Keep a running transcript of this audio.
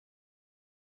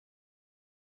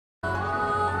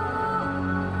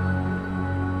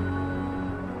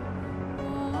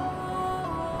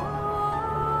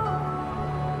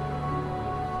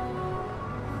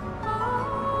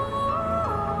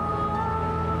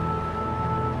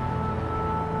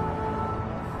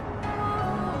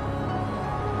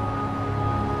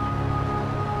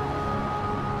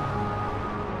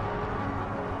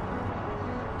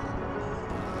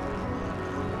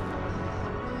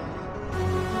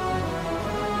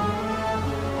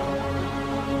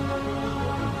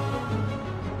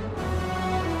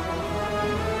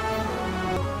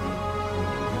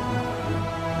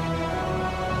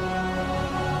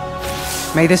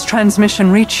May this transmission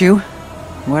reach you,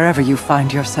 wherever you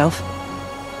find yourself.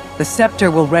 The scepter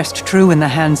will rest true in the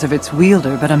hands of its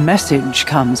wielder, but a message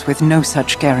comes with no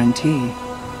such guarantee.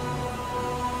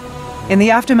 In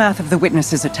the aftermath of the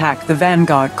Witness's attack, the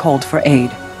Vanguard called for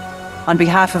aid. On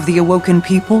behalf of the awoken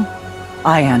people,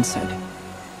 I answered.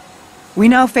 We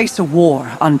now face a war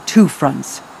on two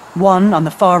fronts. One on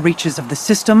the far reaches of the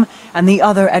system, and the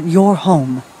other at your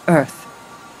home, Earth.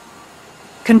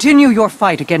 Continue your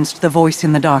fight against the voice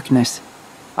in the darkness.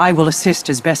 I will assist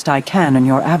as best I can in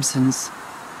your absence.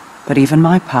 But even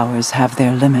my powers have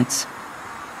their limits.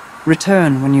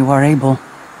 Return when you are able.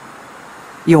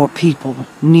 Your people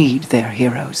need their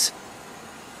heroes.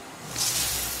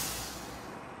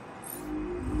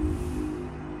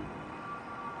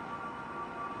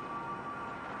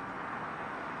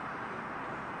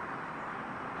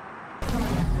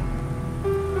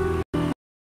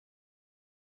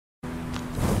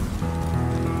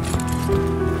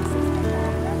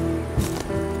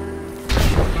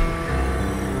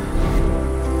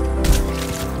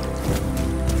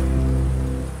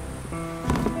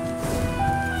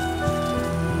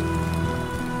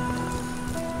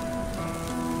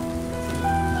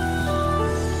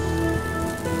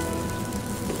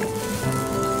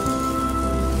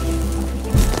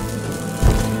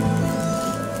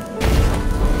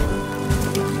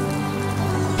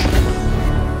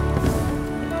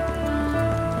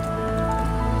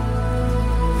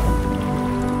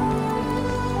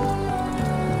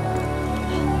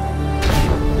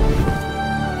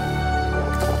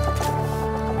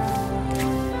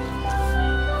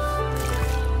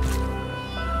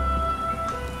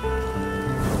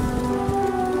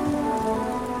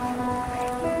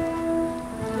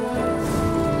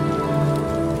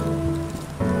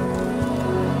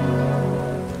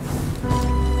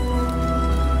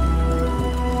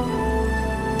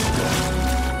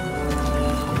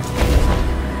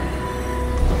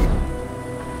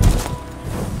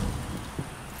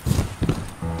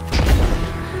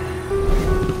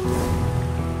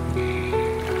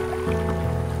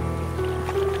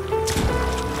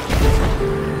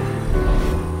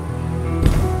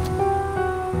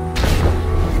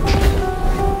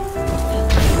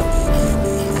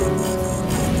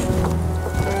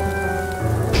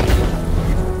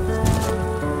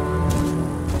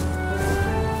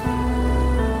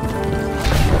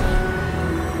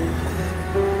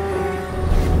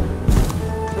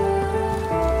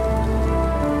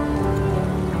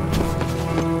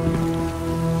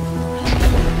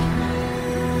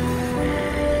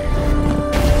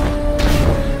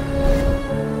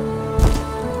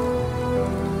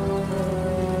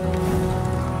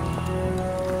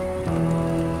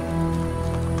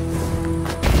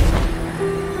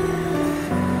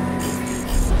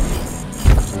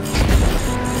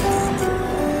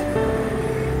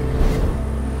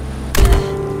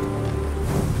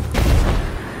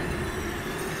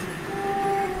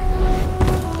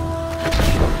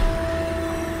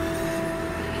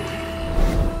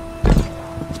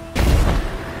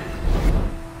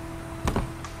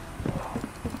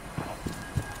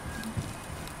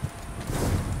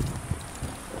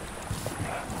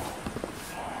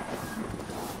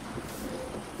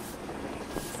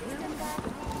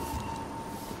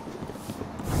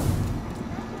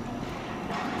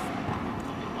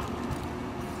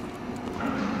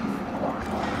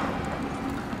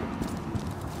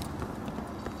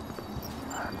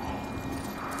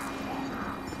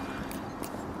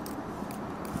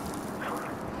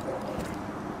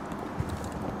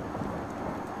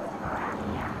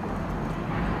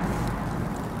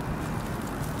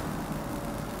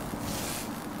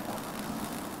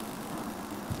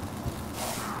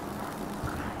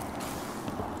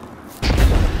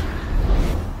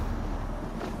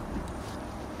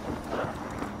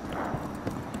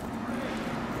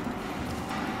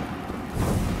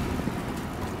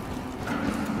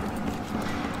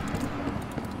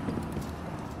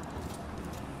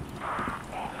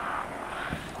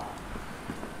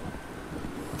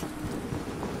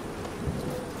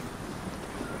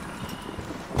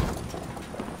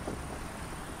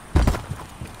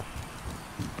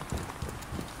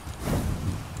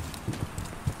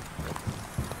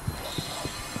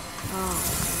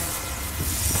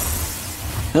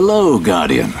 Hello,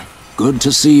 Guardian. Good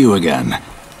to see you again.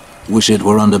 Wish it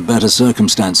were under better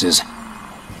circumstances.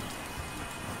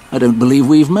 I don't believe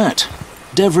we've met.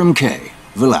 Devrim K.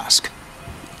 Velasque.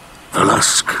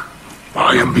 Velasque.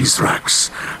 I am Mithrax,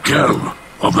 Kel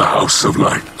of the House of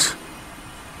Light.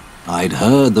 I'd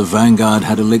heard the Vanguard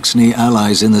had Elixni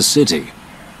allies in the city.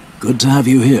 Good to have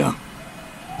you here.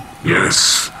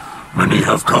 Yes, many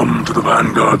have come to the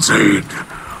Vanguard's aid,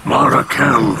 Mara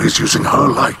Kell is using her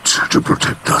light to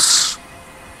protect us.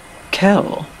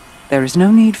 Kell, there is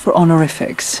no need for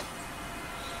honorifics.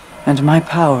 And my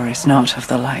power is not of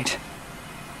the light.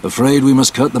 Afraid we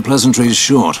must cut the pleasantries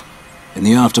short. In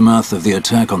the aftermath of the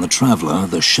attack on the Traveler,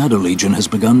 the Shadow Legion has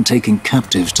begun taking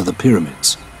captives to the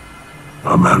pyramids.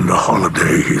 Amanda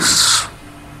Holliday is...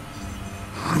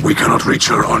 We cannot reach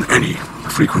her on any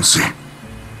frequency.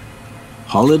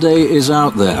 Holliday is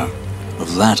out there.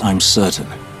 Of that I'm certain.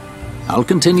 I'll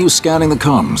continue scanning the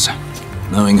comms.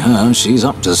 Knowing her, she's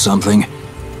up to something.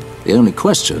 The only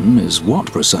question is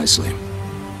what precisely.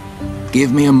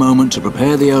 Give me a moment to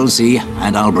prepare the LC,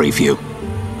 and I'll brief you.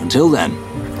 Until then...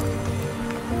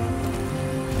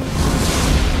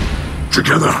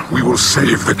 Together, we will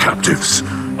save the captives,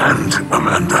 and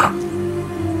Amanda.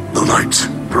 The light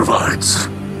provides.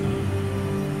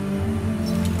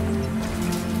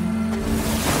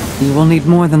 You will need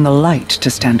more than the light to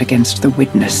stand against the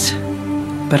witness.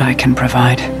 But I can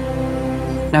provide.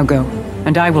 Now go,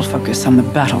 and I will focus on the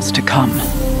battles to come.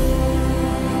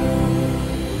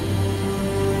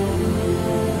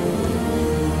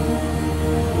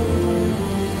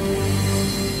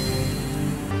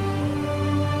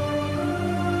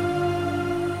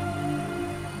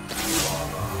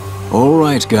 All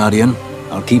right, Guardian.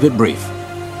 I'll keep it brief.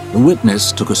 The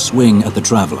witness took a swing at the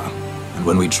Traveler, and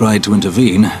when we tried to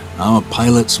intervene, our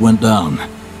pilots went down.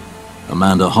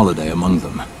 Amanda Holliday among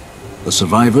them. The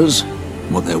survivors,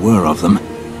 what there were of them,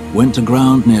 went to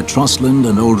ground near Trostland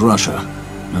and Old Russia.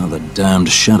 Now the damned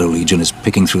Shadow Legion is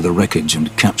picking through the wreckage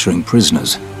and capturing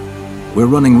prisoners. We're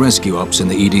running rescue ops in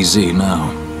the EDZ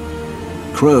now.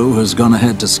 Crow has gone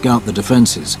ahead to scout the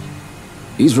defenses.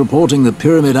 He's reporting the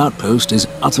Pyramid outpost is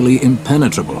utterly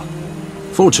impenetrable.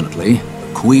 Fortunately,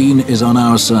 the Queen is on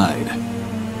our side.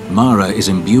 Mara is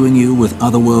imbuing you with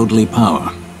otherworldly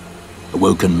power.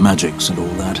 Awoken magics and all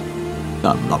that.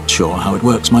 I'm not sure how it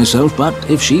works myself, but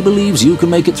if she believes you can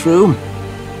make it through,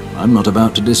 I'm not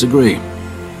about to disagree.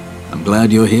 I'm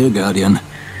glad you're here, Guardian.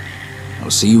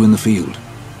 I'll see you in the field.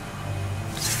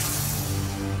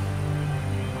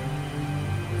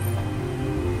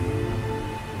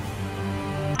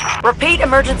 Repeat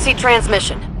emergency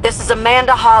transmission. This is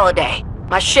Amanda Holliday.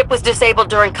 My ship was disabled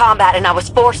during combat and I was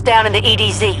forced down in the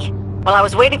EDZ. While I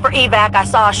was waiting for evac, I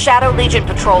saw a Shadow Legion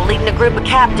patrol leading a group of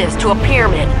captives to a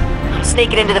pyramid. I'm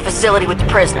sneaking into the facility with the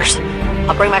prisoners.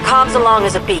 I'll bring my comms along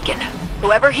as a beacon.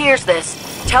 Whoever hears this,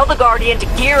 tell the Guardian to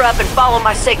gear up and follow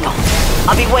my signal.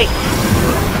 I'll be waiting.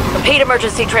 Repeat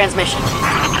emergency transmission.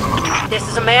 This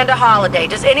is Amanda Holliday.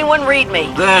 Does anyone read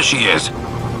me? There she is.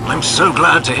 I'm so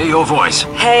glad to hear your voice.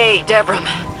 Hey, Devrim.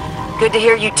 Good to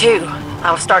hear you too.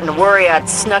 I was starting to worry I'd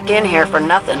snuck in here for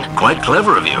nothing. Quite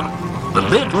clever of you. A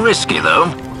bit risky,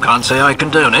 though. Can't say I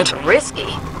condone it. Risky?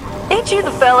 Ain't you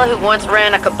the fella who once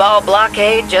ran a Cabal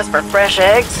blockade just for fresh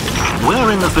eggs?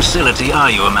 Where in the facility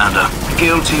are you, Amanda?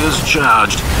 Guilty as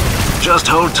charged. Just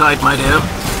hold tight, my dear.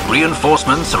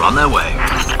 Reinforcements are on their way.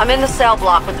 I'm in the cell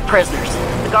block with the prisoners.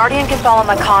 The Guardian can follow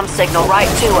my comm signal right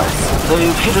to us.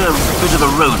 They've hit a bit of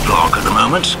a roadblock at the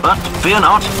moment, but fear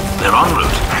not, they're en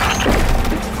route.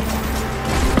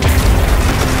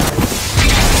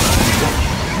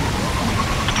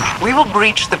 We will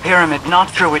breach the pyramid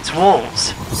not through its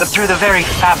walls, but through the very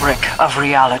fabric of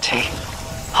reality.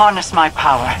 Harness my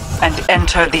power and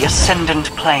enter the Ascendant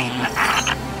Plane.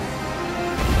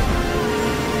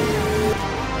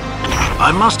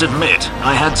 I must admit,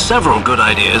 I had several good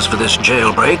ideas for this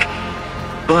jailbreak,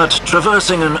 but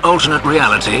traversing an alternate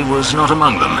reality was not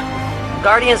among them.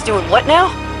 Guardian's doing what now?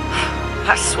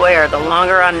 I swear, the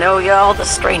longer I know y'all, the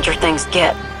stranger things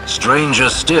get. Stranger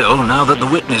still, now that the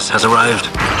witness has arrived.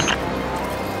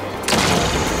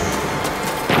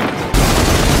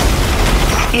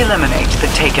 Eliminate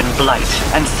the taken blight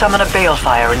and summon a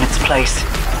balefire in its place.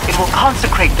 It will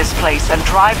consecrate this place and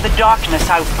drive the darkness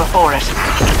out before it.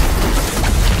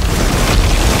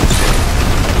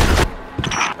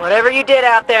 Whatever you did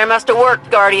out there must have worked,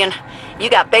 Guardian. You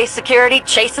got base security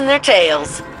chasing their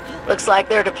tails. Looks like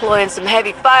they're deploying some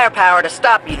heavy firepower to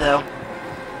stop you, though.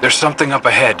 There's something up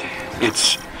ahead.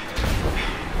 It's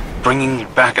bringing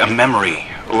back a memory,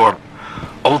 or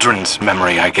Uldren's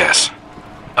memory, I guess.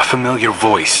 A familiar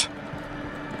voice.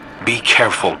 Be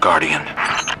careful, Guardian.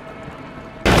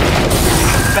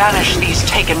 Banish these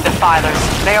taken defilers.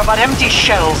 They are but empty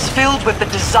shells filled with the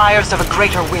desires of a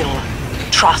greater will.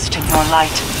 Trust in your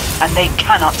light, and they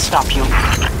cannot stop you.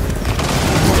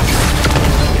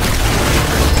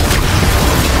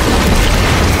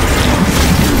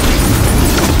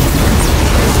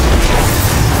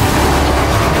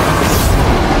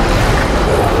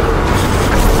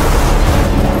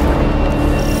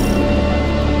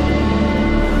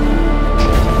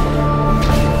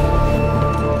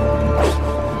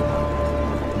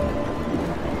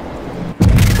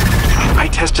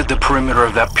 tested the perimeter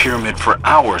of that pyramid for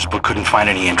hours but couldn't find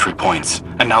any entry points.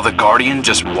 And now the Guardian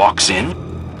just walks in?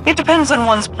 It depends on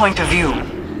one's point of view.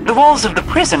 The walls of the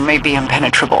prison may be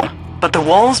impenetrable, but the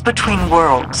walls between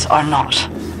worlds are not.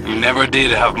 You never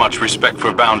did have much respect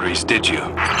for boundaries, did you?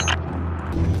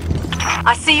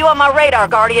 I see you on my radar,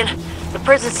 Guardian. The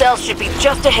prison cells should be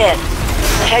just ahead.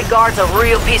 The head guard's a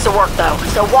real piece of work, though,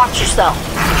 so watch yourself.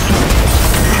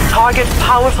 Target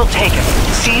powerful Taken,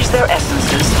 seize their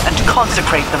essences, and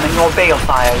consecrate them in your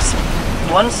balefires.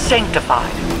 Once sanctified,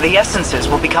 the essences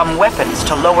will become weapons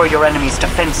to lower your enemy's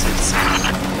defenses.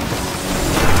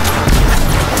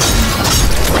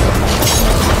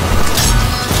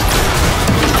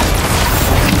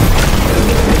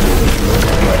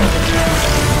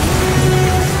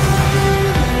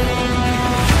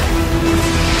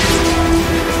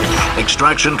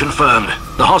 Extraction confirmed.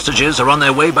 The hostages are on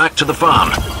their way back to the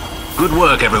farm. Good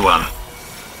work, everyone.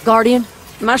 Guardian,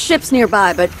 my ship's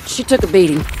nearby, but she took a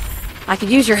beating. I could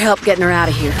use your help getting her out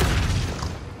of here.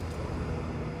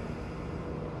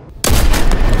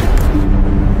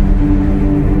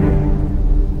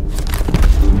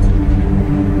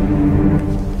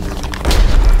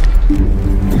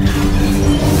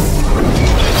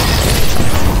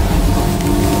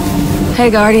 Hey,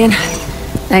 Guardian.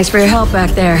 Thanks for your help back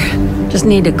there. Just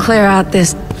need to clear out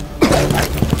this...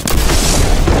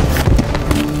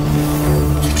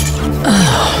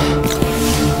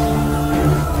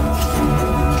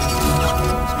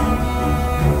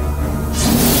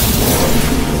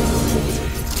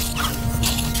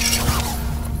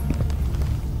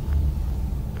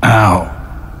 Ow.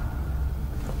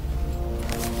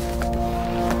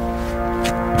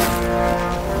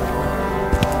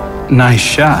 Nice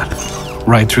shot.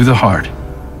 Right through the heart.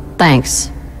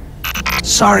 Thanks.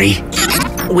 Sorry.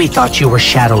 We thought you were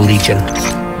Shadow Legion.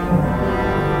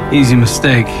 Easy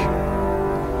mistake.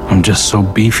 I'm just so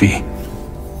beefy.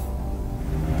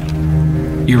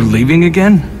 You're leaving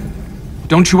again?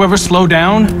 Don't you ever slow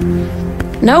down?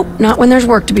 Nope, not when there's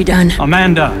work to be done.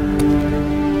 Amanda!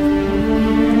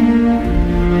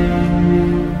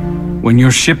 When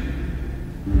your ship...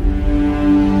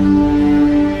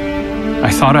 I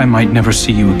thought I might never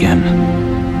see you again.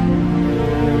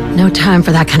 No time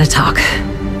for that kind of talk.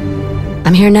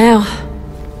 I'm here now.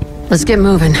 Let's get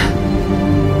moving.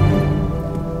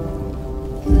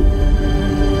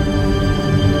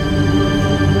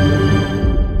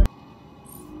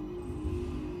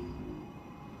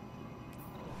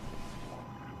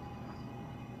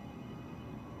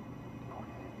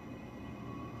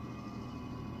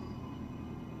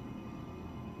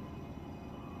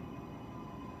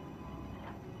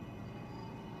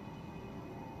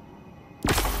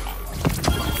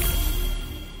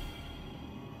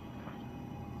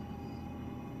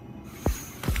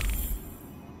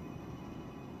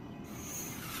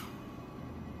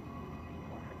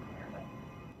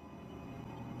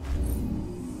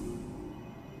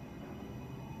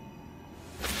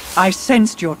 I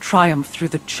sensed your triumph through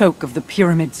the choke of the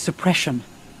pyramid's suppression.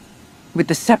 With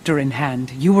the scepter in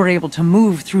hand, you were able to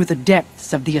move through the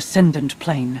depths of the Ascendant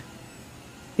Plane.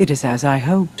 It is as I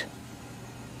hoped.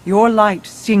 Your light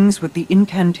sings with the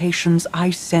incantations I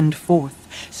send forth,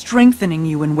 strengthening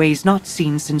you in ways not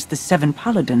seen since the Seven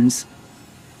Paladins.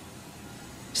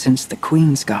 Since the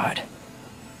Queen's Guard.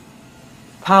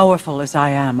 Powerful as I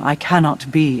am, I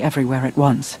cannot be everywhere at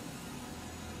once.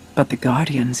 But the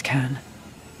Guardians can.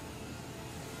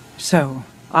 So,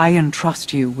 I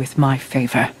entrust you with my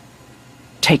favor.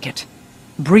 Take it.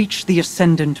 Breach the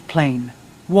Ascendant Plane.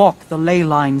 Walk the ley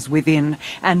lines within,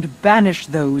 and banish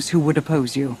those who would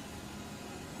oppose you.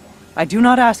 I do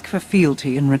not ask for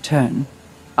fealty in return.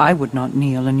 I would not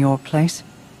kneel in your place,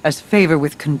 as favor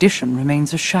with condition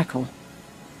remains a shackle.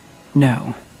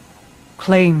 No.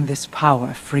 Claim this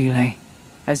power freely,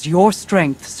 as your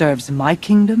strength serves my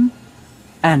kingdom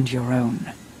and your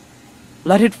own.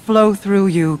 Let it flow through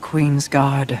you, Queen's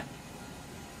Guard,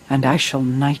 and I shall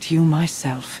knight you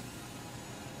myself.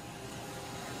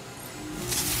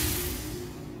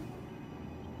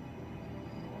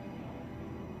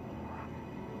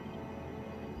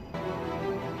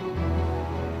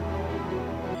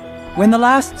 When the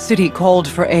last city called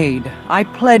for aid, I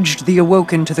pledged the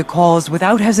Awoken to the cause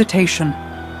without hesitation.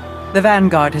 The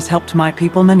Vanguard has helped my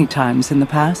people many times in the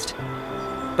past.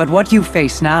 But what you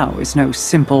face now is no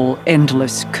simple,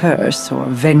 endless curse or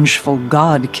vengeful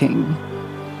god king.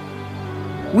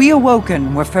 We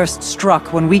Awoken were first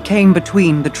struck when we came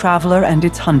between the Traveler and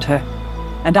its hunter,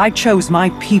 and I chose my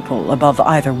people above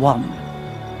either one.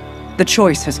 The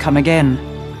choice has come again,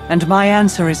 and my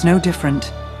answer is no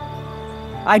different.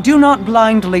 I do not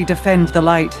blindly defend the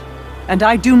light, and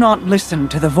I do not listen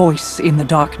to the voice in the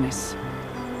darkness.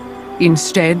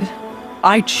 Instead,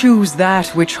 I choose that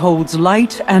which holds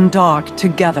light and dark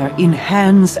together in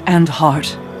hands and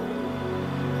heart.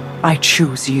 I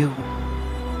choose you.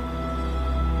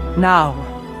 Now,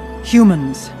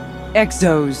 humans,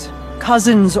 exos,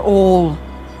 cousins all,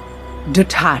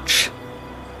 detach.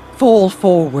 Fall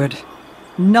forward.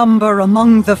 Number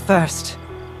among the first.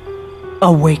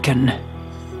 Awaken.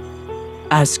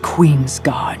 As Queen's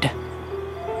Guard.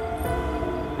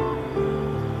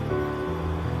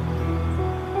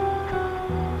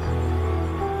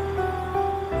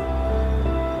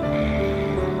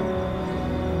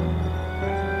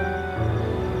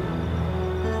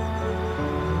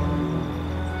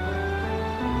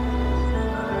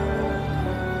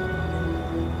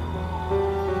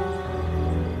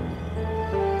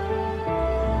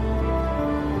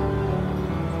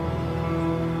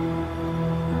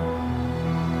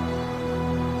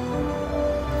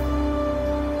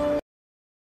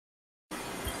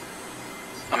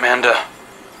 Amanda,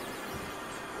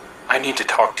 I need to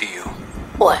talk to you.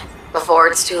 What? Before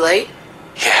it's too late?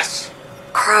 Yes.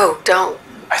 Crow, don't.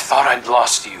 I thought I'd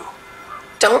lost you.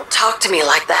 Don't talk to me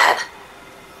like that.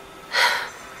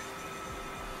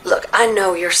 Look, I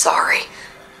know you're sorry.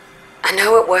 I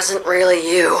know it wasn't really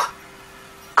you.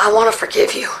 I want to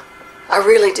forgive you. I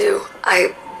really do.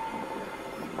 I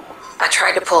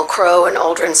tried to pull Crow and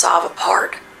Uldren Sov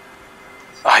apart.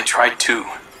 I tried too.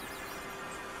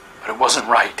 But it wasn't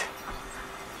right.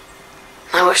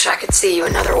 I wish I could see you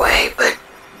another way, but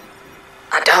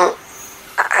I don't.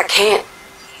 I can't.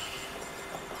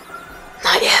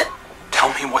 Not yet.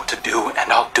 Tell me what to do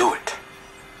and I'll do it.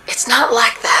 It's not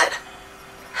like that.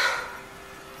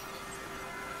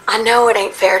 I know it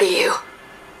ain't fair to you.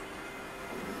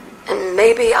 And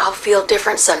maybe I'll feel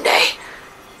different someday.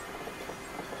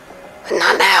 But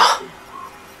not now.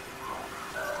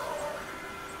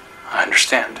 I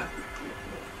understand.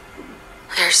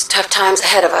 There's tough times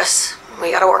ahead of us.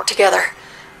 We gotta work together.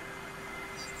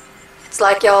 It's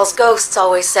like y'all's ghosts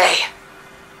always say.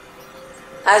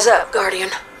 Eyes up, Guardian.